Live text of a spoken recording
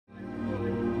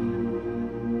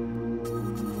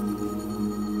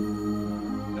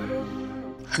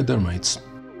Hi there, mates.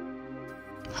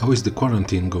 How is the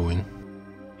quarantine going?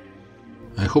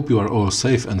 I hope you are all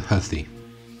safe and healthy.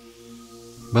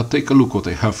 But take a look what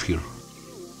I have here.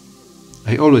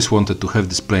 I always wanted to have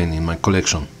this plane in my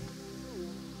collection,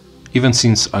 even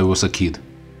since I was a kid.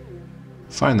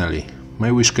 Finally, my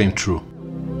wish came true.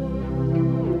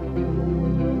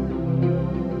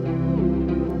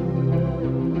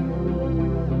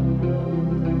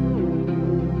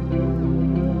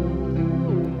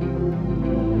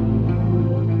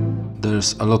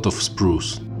 There's a lot of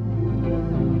spruce.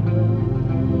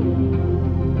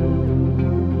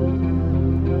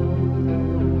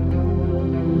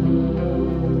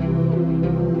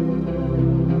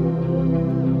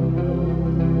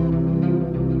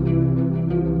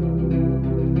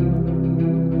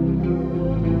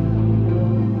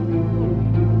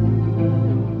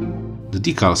 The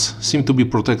decals seem to be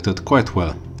protected quite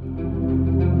well.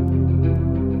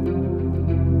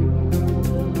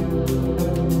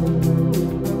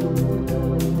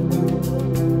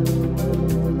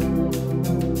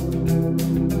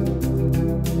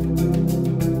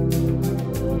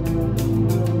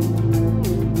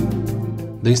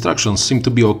 The instructions seem to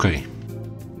be okay,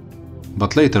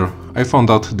 but later I found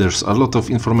out there's a lot of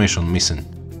information missing.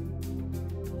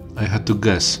 I had to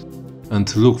guess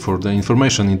and look for the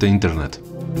information in the internet.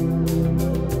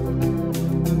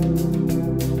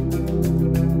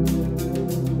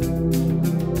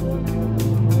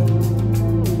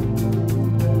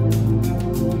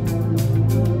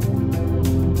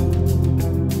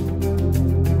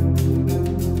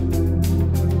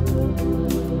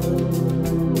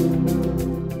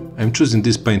 I'm choosing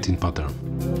this painting pattern.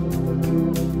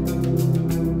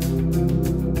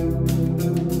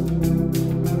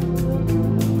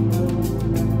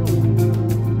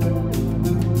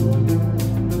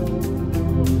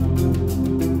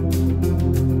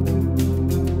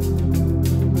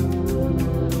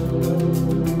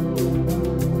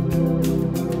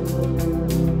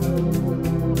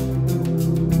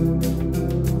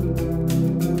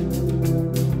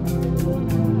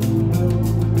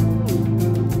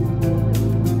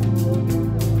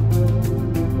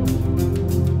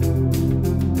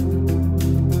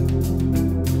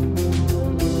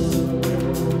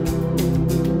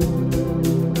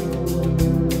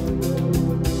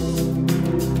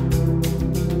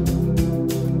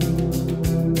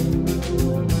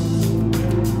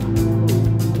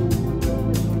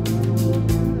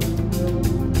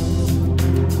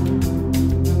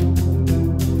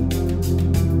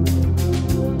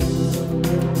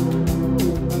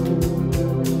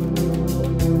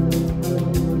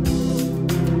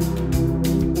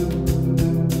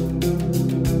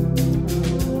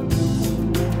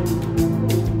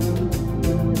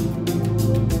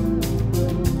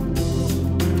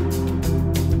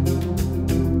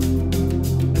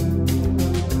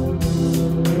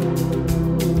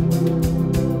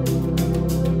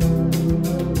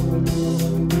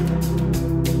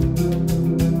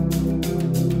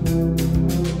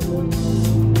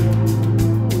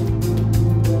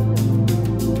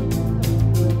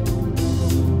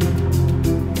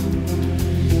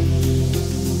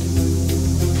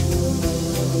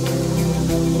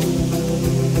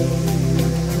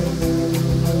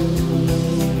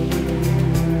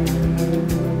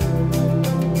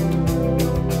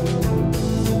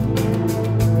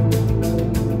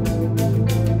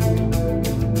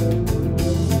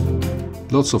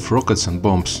 Lots of rockets and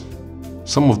bombs,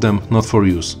 some of them not for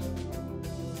use.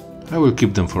 I will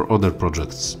keep them for other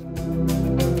projects.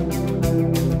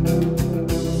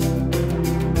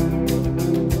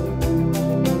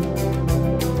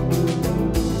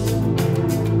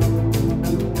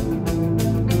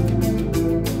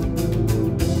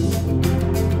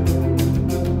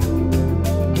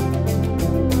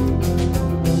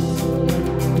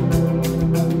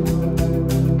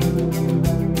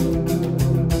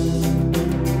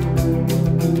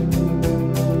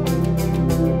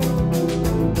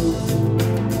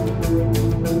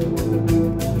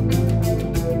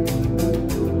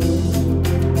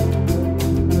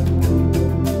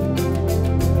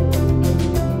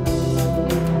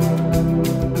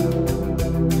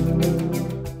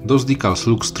 Those decals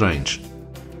look strange.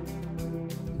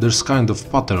 There's kind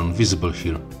of pattern visible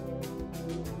here.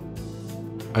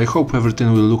 I hope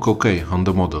everything will look okay on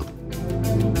the model.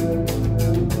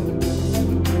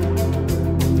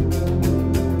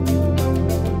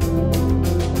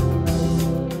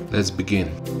 Let's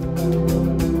begin.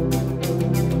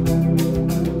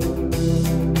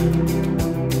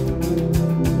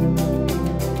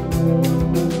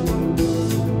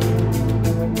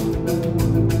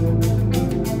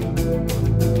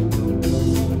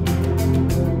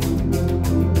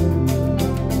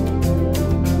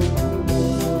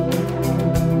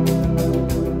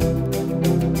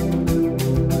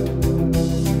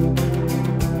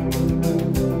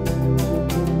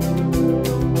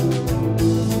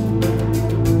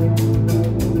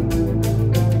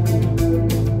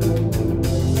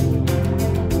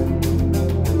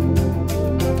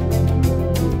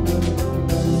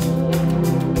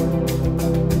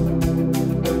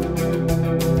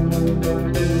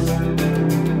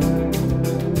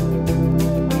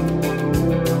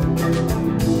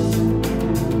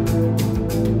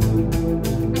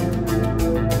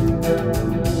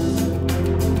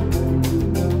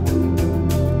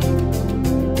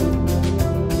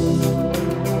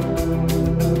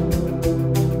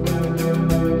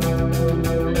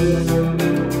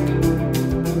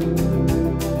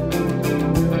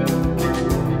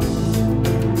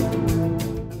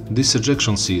 This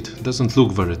ejection seat doesn't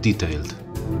look very detailed.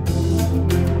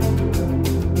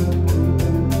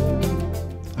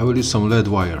 I will use some lead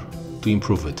wire to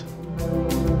improve it.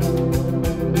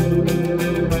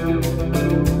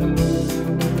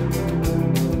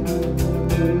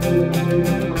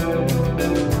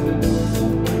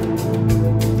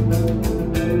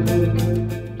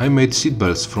 I made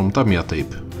seatbelts from Tamiya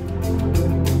tape.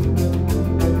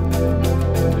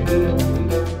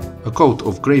 A coat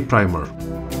of grey primer.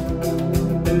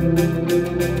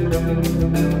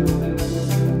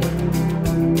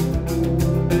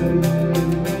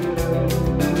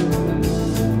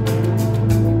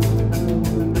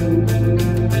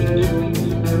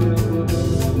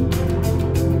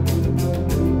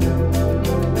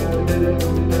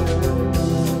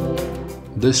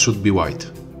 This should be white.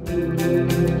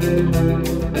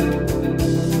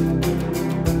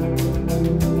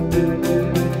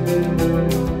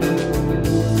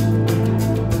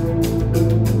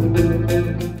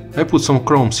 I put some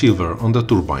chrome silver on the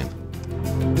turbine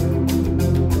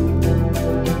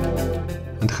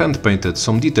and hand painted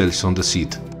some details on the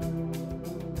seat.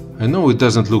 I know it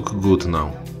doesn't look good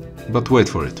now, but wait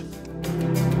for it.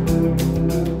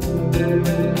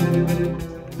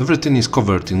 Everything is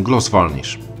covered in gloss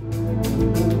varnish.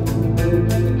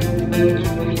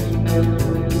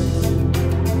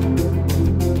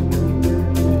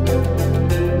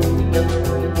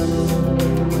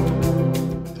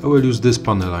 I will use this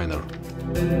panel liner.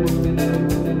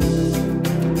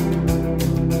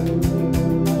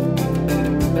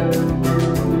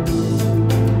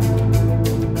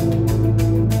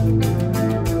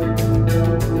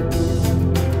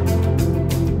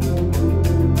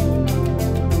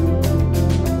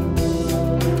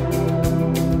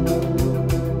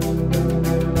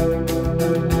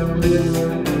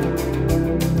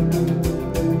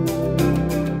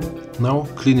 Now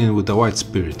cleaning with the white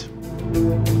spirit.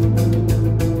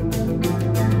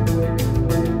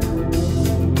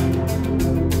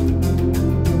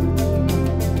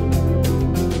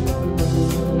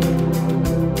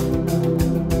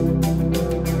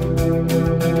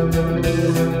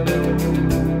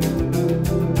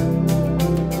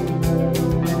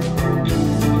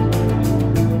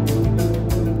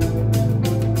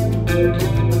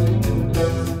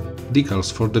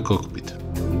 Decals for the cockpit.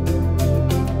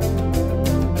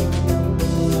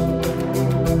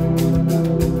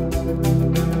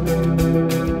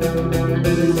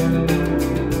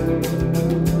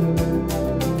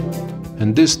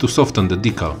 And this to soften the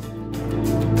decal.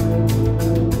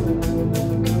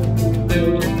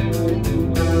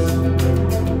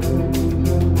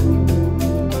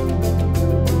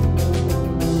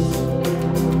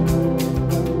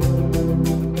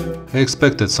 I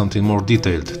expected something more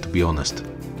detailed, to be honest.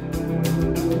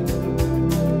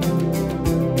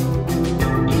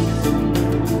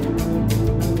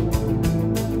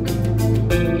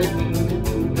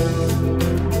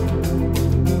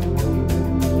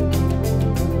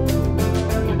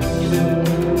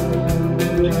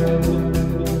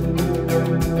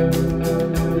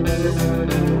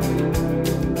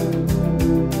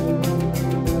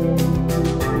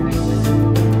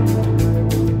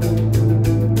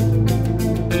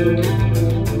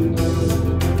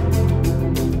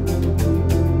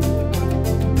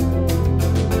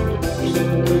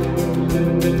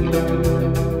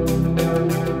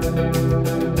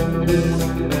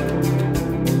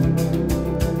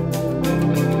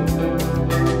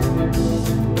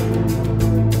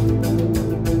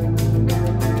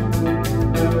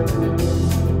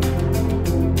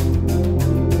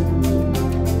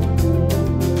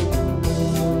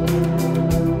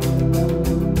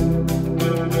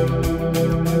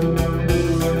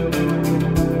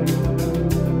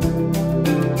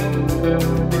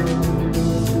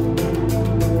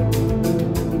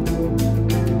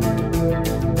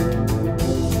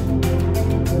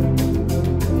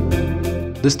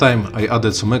 This time I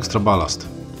added some extra ballast,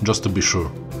 just to be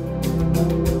sure.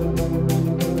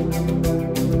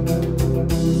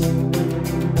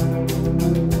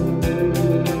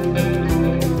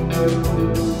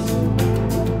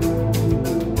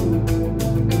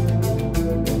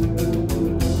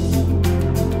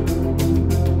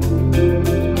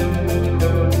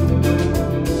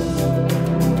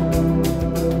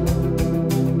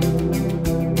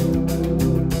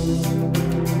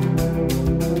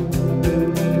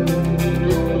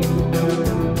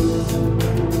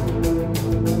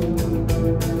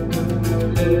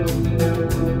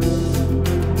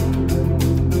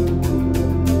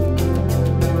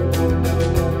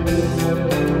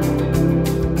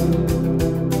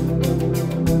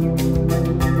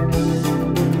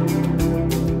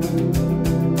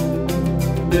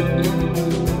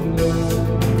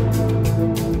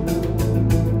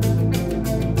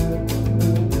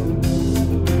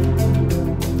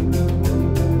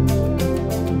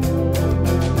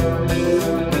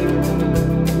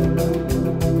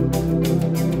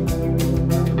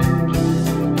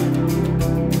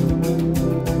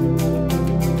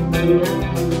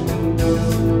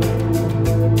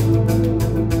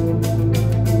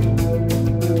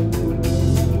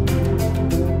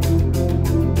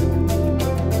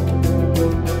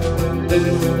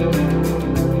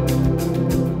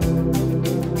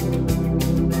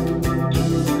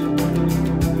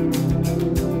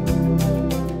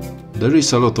 There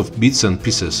is a lot of bits and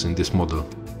pieces in this model.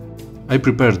 I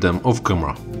prepared them off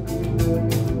camera.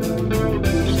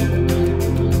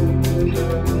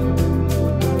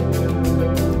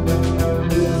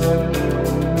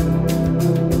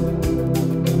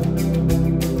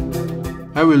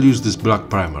 I will use this black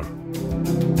primer.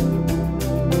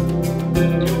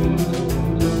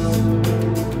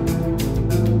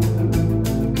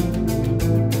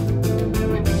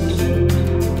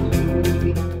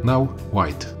 Now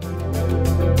white.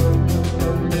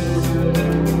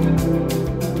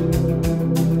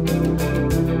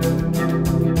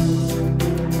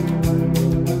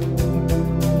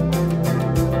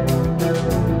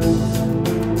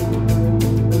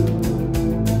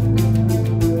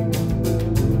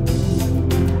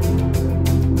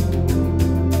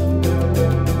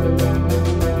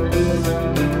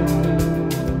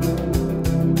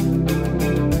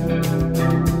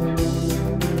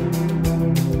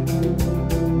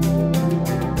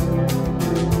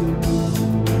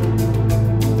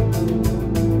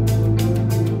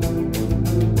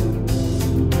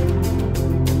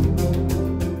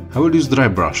 I will use dry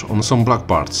brush on some black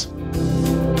parts.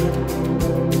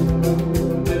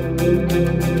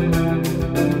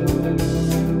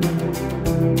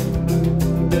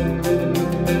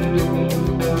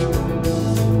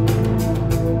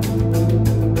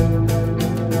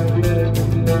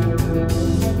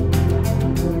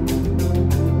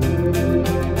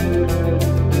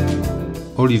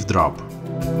 Olive drop.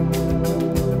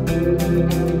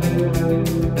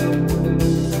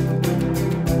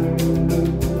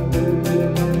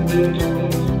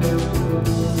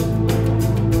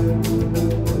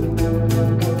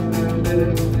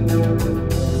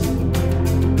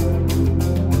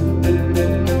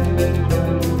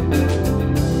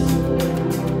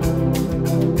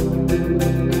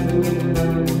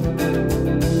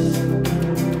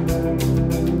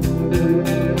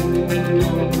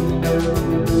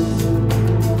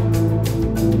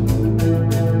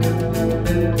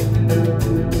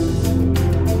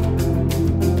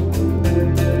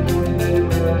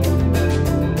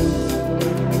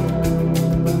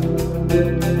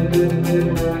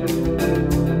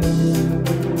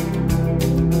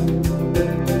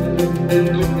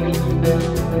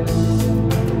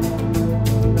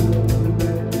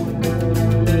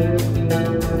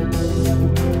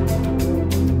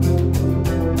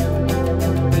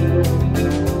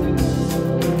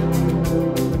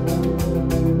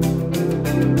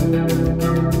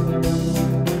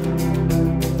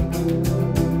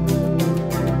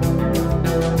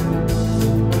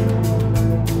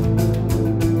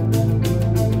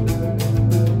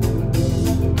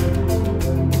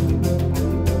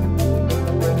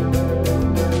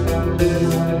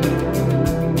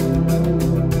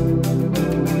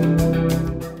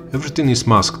 Everything is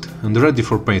masked and ready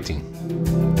for painting.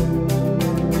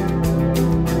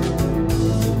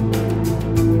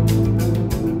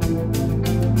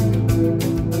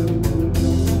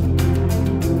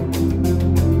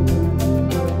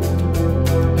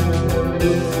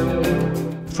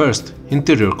 First,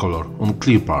 interior color on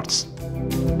clear parts.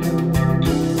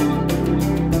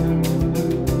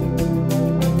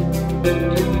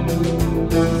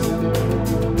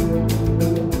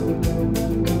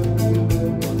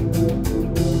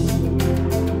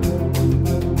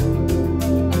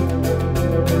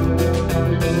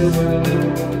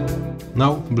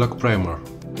 Now black primer.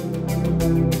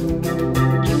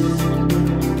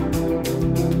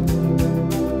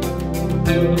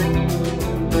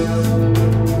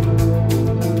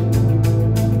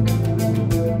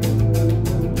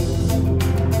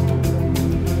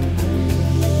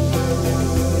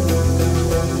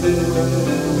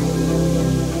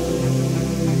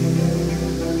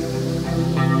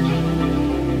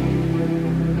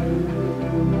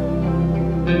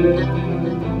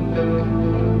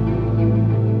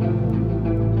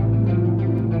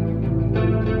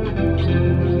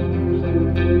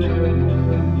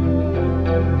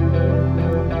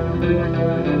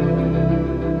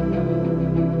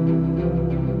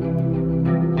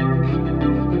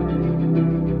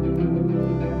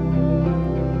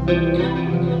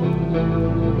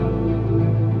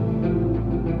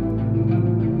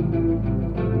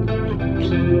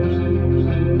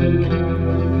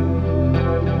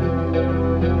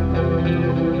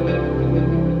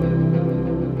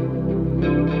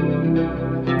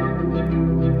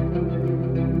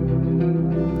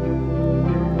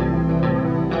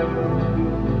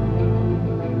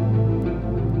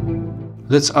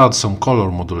 Let's add some color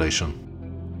modulation.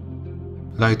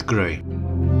 Light gray.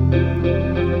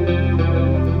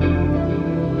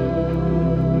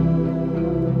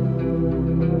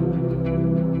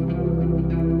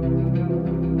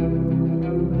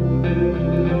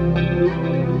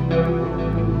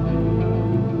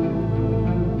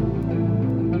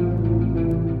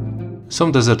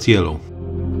 Some desert yellow.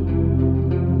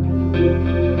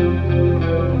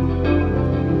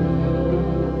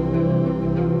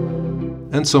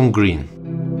 And some green.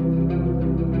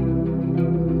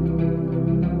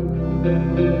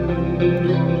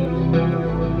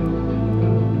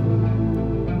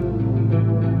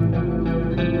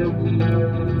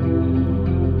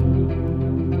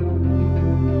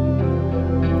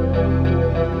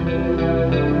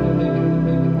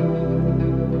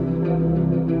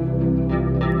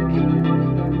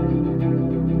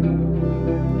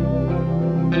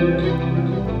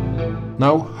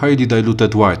 Now highly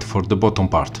diluted white for the bottom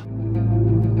part.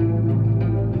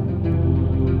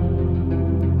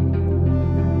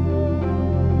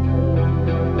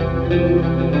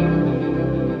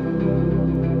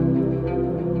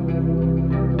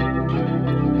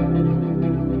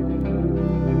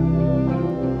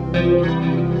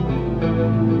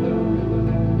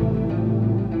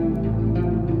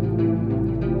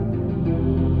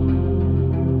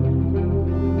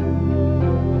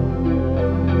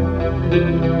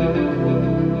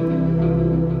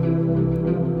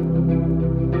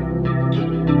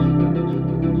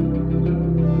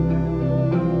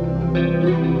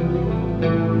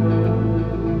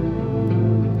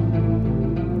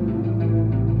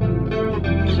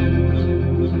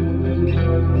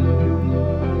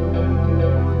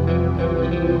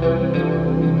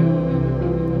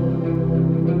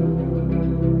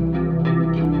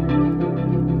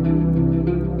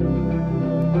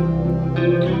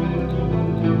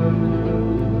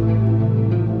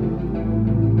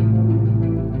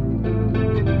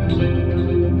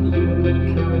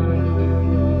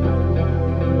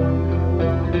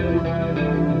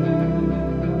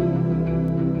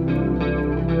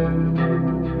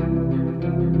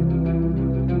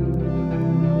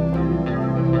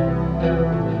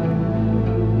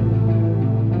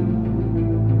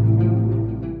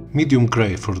 Medium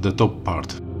gray for the top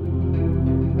part.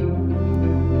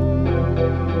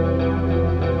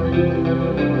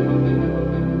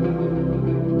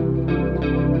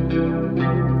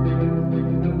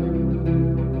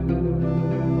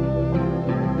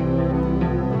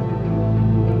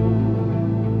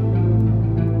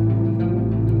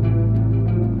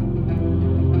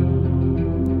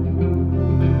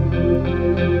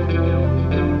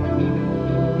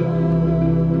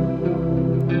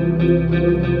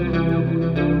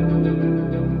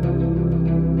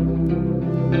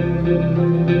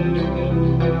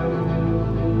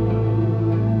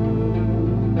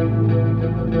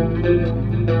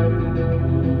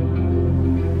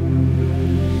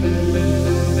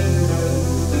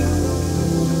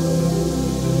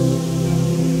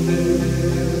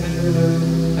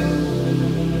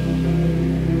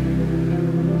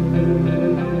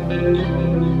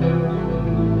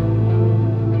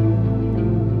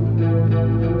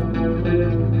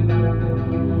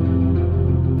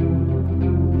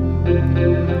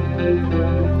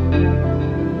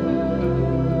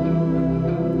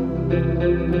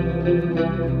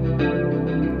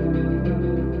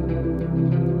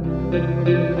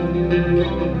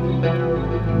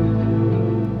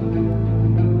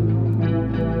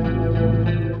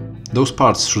 Those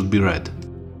parts should be red.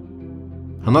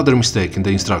 Another mistake in the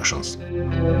instructions.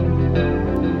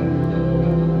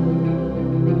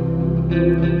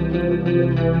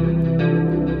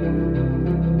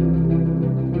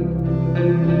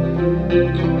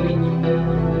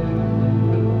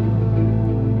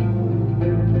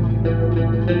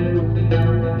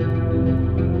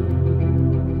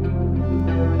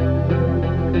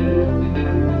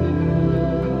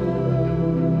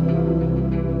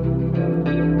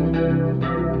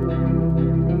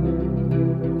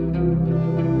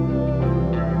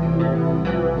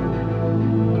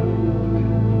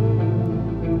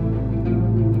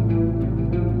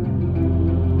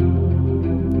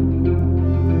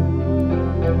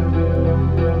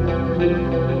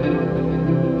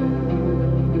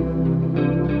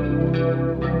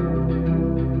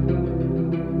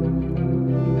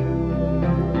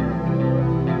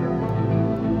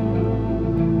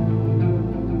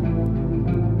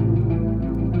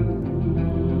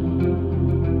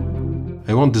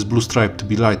 I want this blue stripe to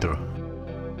be lighter.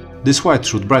 This white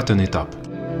should brighten it up.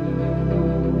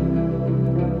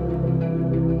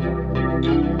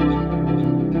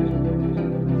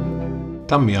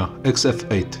 Tamiya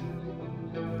XF8.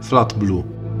 Flat blue.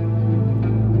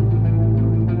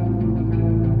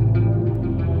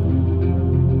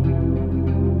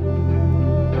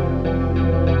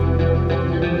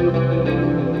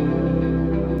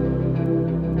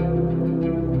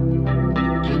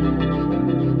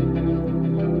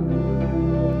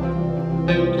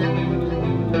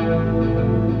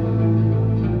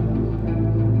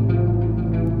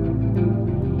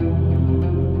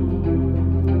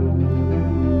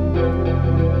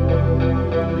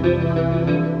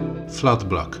 Flat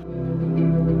black.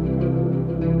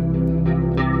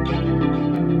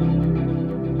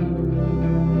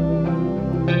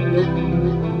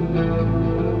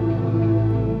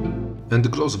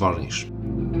 And gloss varnish.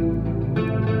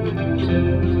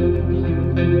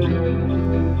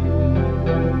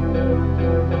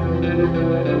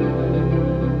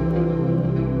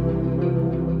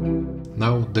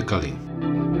 Now decaling.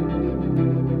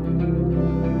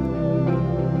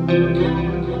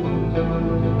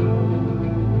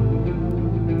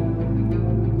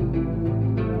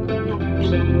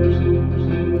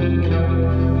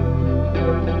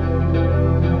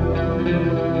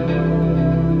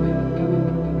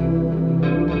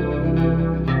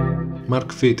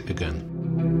 Mark fade again.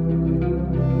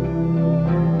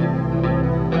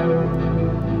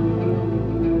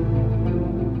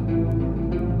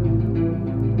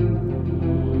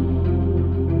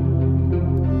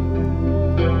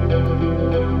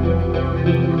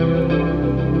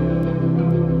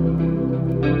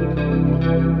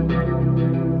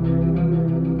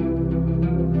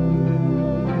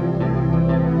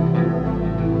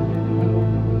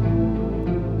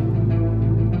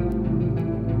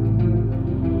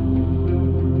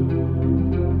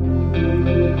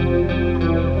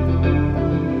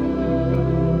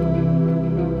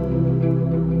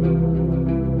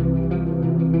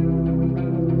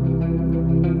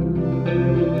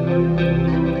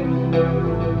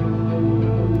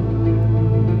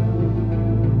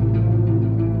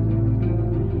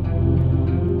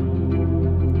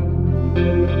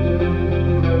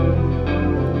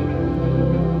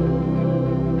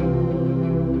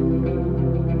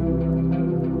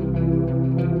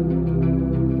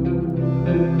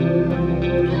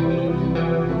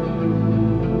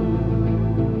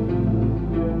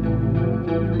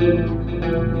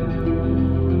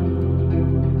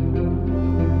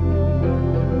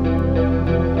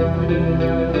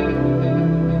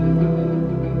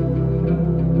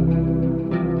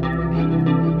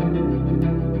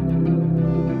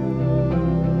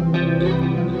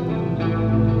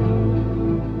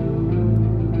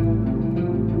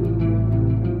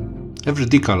 Every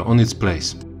decal on its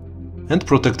place and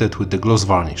protected with the gloss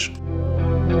varnish.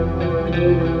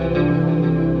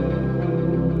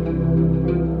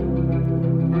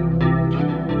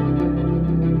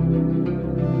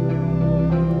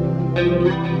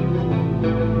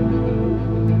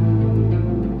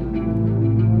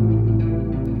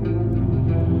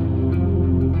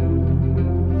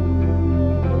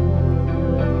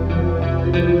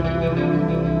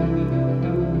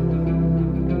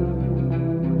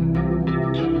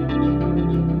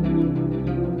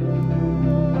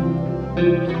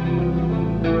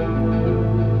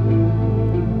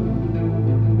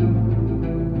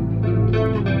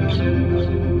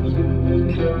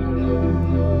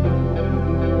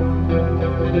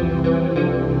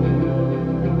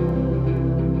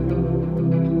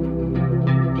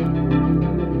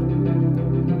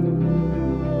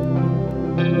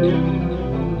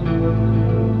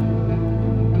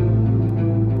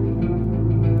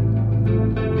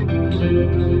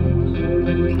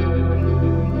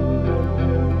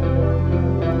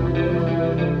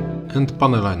 And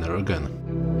panel liner again.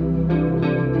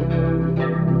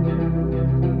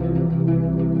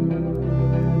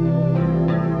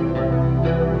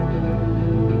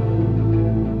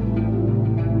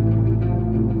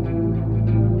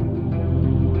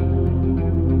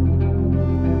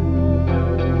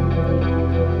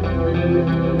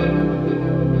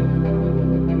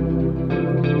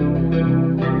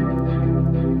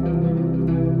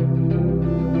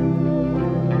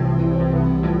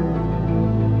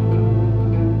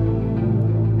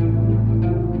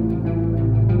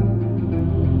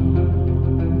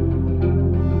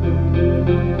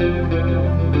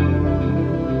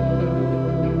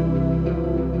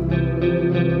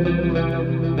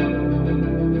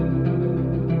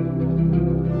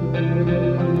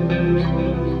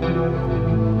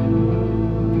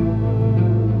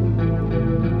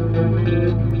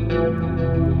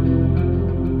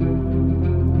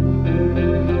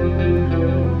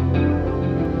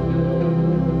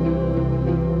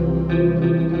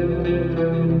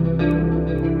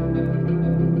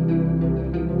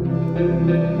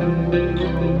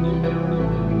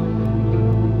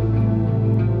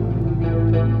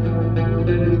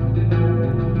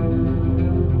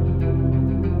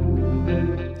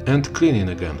 And cleaning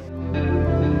again.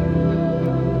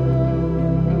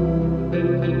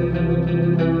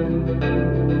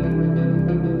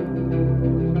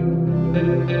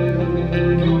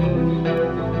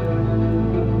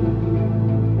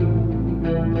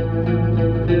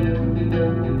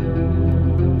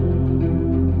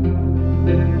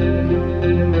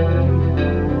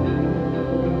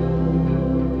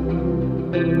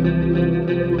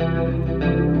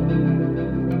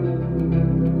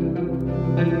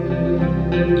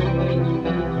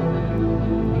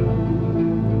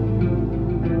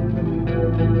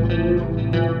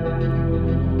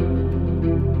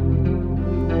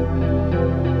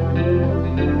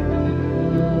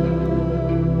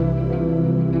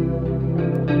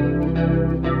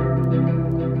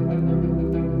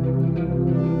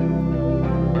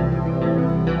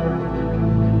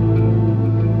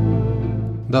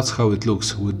 That's how it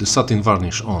looks with the satin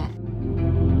varnish on.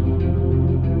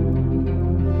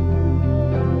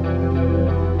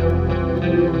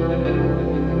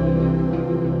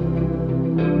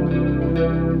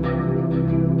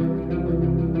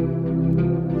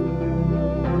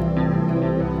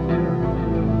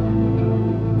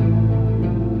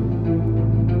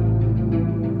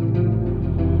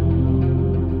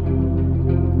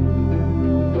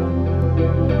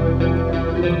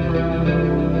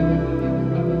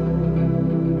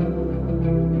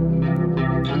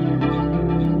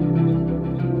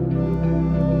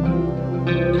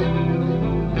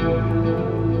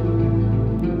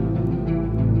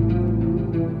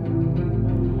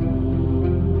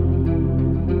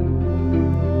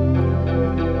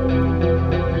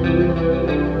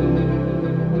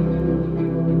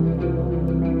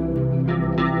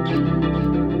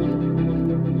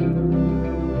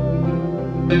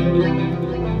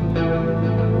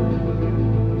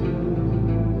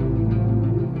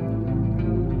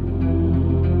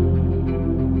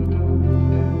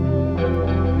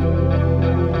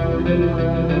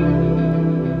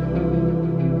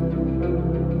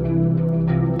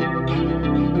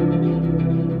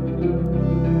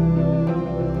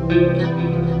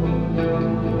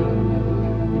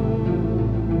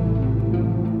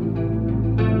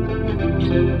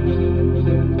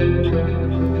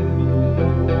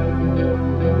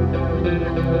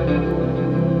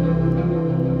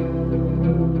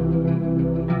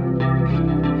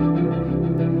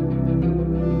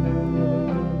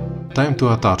 Time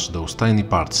to attach those tiny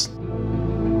parts.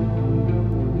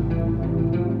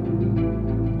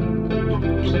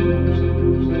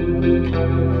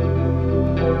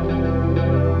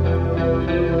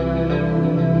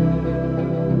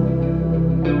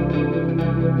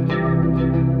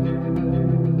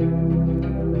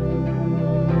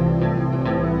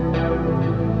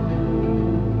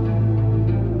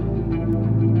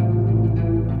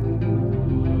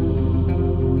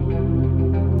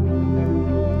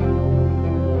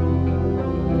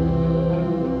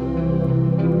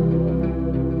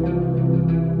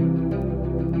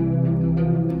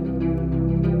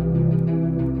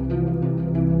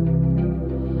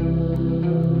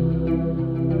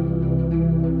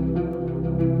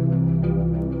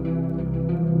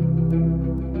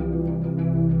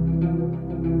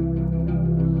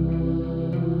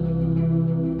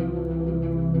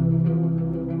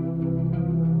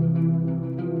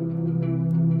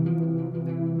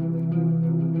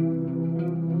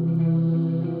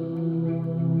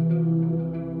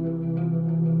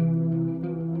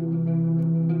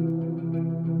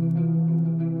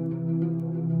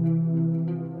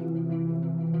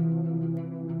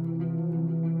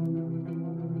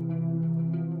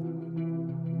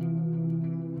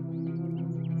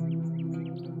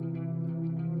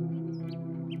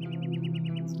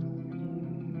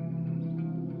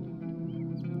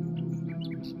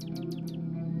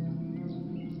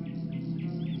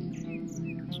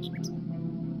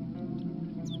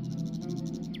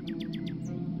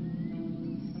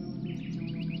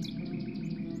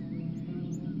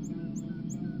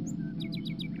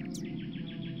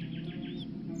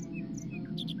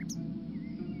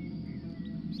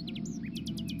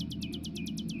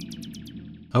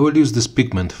 I will use this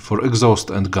pigment for exhaust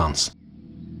and guns.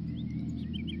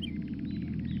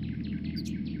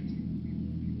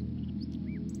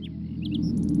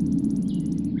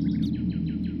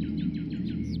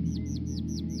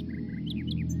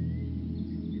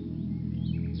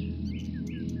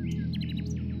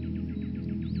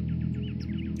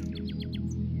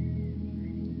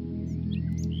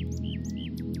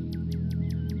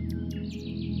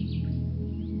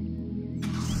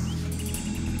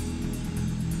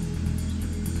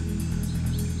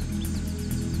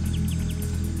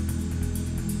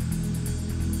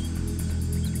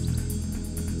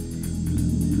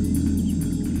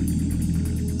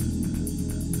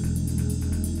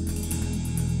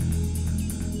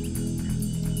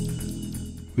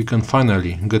 we can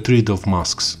finally get rid of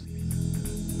masks.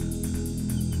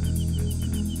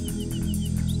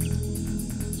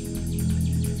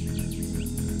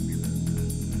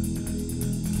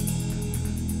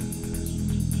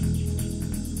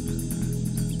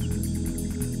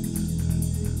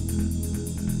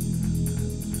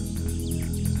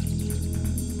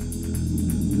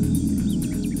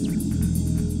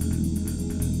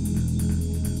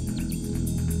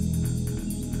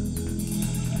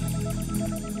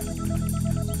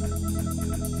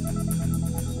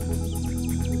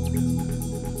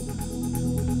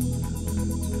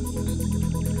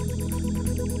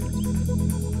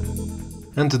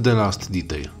 And the last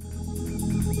detail.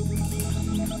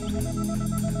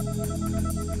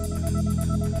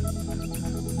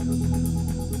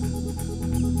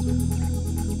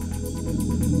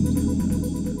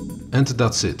 And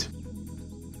that's it.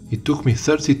 It took me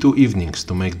 32 evenings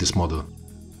to make this model.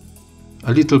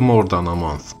 A little more than a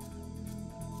month.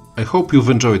 I hope you've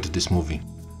enjoyed this movie.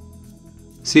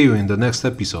 See you in the next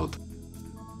episode.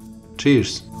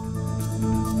 Cheers!